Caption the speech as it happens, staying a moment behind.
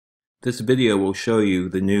This video will show you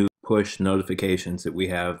the new push notifications that we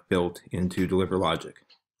have built into DeliverLogic.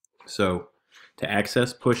 So to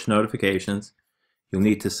access push notifications, you'll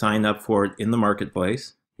need to sign up for it in the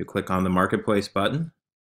marketplace. You click on the marketplace button,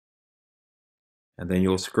 and then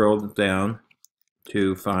you'll scroll down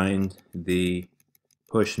to find the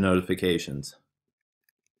push notifications.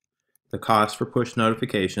 The cost for push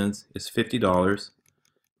notifications is $50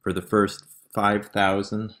 for the first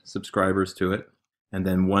 5,000 subscribers to it, and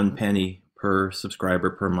then 1 penny per subscriber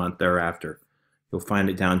per month thereafter. You'll find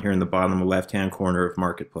it down here in the bottom left-hand corner of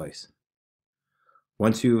Marketplace.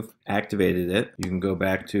 Once you've activated it, you can go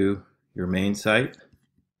back to your main site,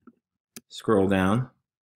 scroll down,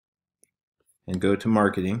 and go to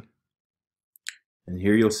Marketing. And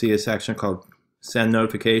here you'll see a section called Send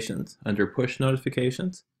Notifications. Under Push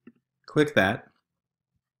Notifications, click that,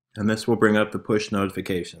 and this will bring up the push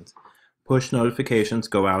notifications. Push notifications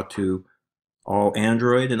go out to all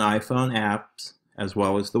Android and iPhone apps as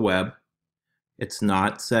well as the web. It's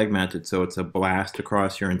not segmented, so it's a blast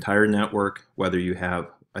across your entire network, whether you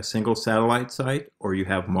have a single satellite site or you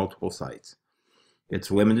have multiple sites.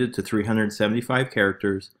 It's limited to 375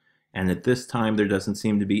 characters, and at this time there doesn't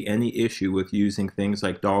seem to be any issue with using things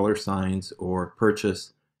like $ or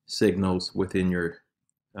purchase signals within your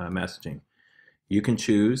messaging. You can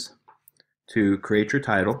choose to create your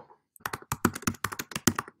title,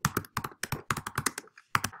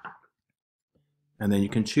 and then you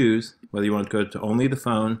can choose whether you want to go to only the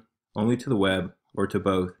phone, only to the web, or to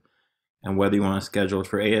both, and whether you want to schedule it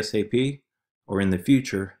for ASAP or in the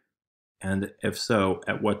future, and if so,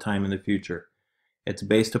 at what time in the future. It's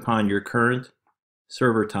based upon your current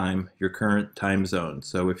server time, your current time zone.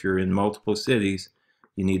 So if you're in multiple cities,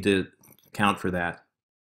 you need to account for that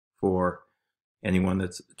for anyone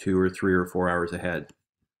that's 2 or 3 or 4 hours ahead.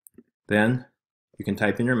 Then you can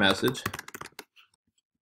type in your message.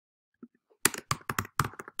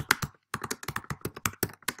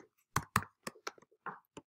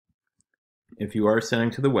 If you are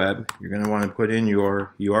sending to the web, you're going to want to put in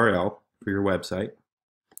your URL for your website.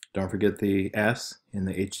 Don't forget the S in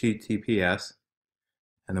the HTTPS.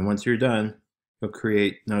 And then once you're done, you'll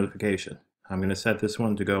create notification. I'm going to set this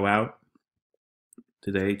one to go out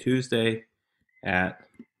today, Tuesday, at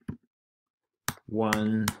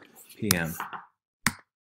 1 p.m.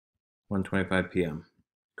 1:25 p.m.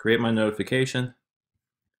 Create my notification,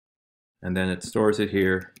 and then it stores it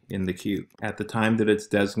here in the queue. At the time that it's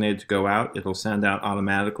designated to go out, it'll send out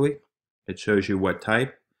automatically. It shows you what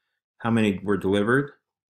type, how many were delivered,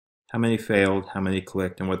 how many failed, how many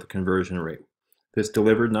clicked, and what the conversion rate. This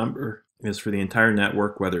delivered number is for the entire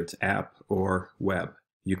network, whether it's app or web.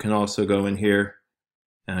 You can also go in here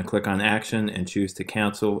and click on Action and choose to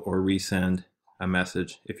cancel or resend a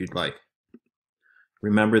message if you'd like.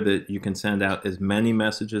 Remember that you can send out as many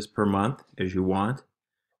messages per month as you want,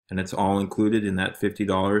 and it's all included in that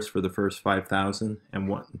 $50 for the first 5,000 and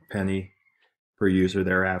 1 penny per user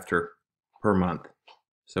thereafter per month.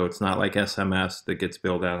 So it's not like SMS that gets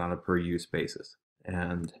billed out on a per use basis.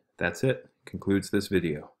 And that's it. Concludes this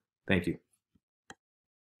video. Thank you.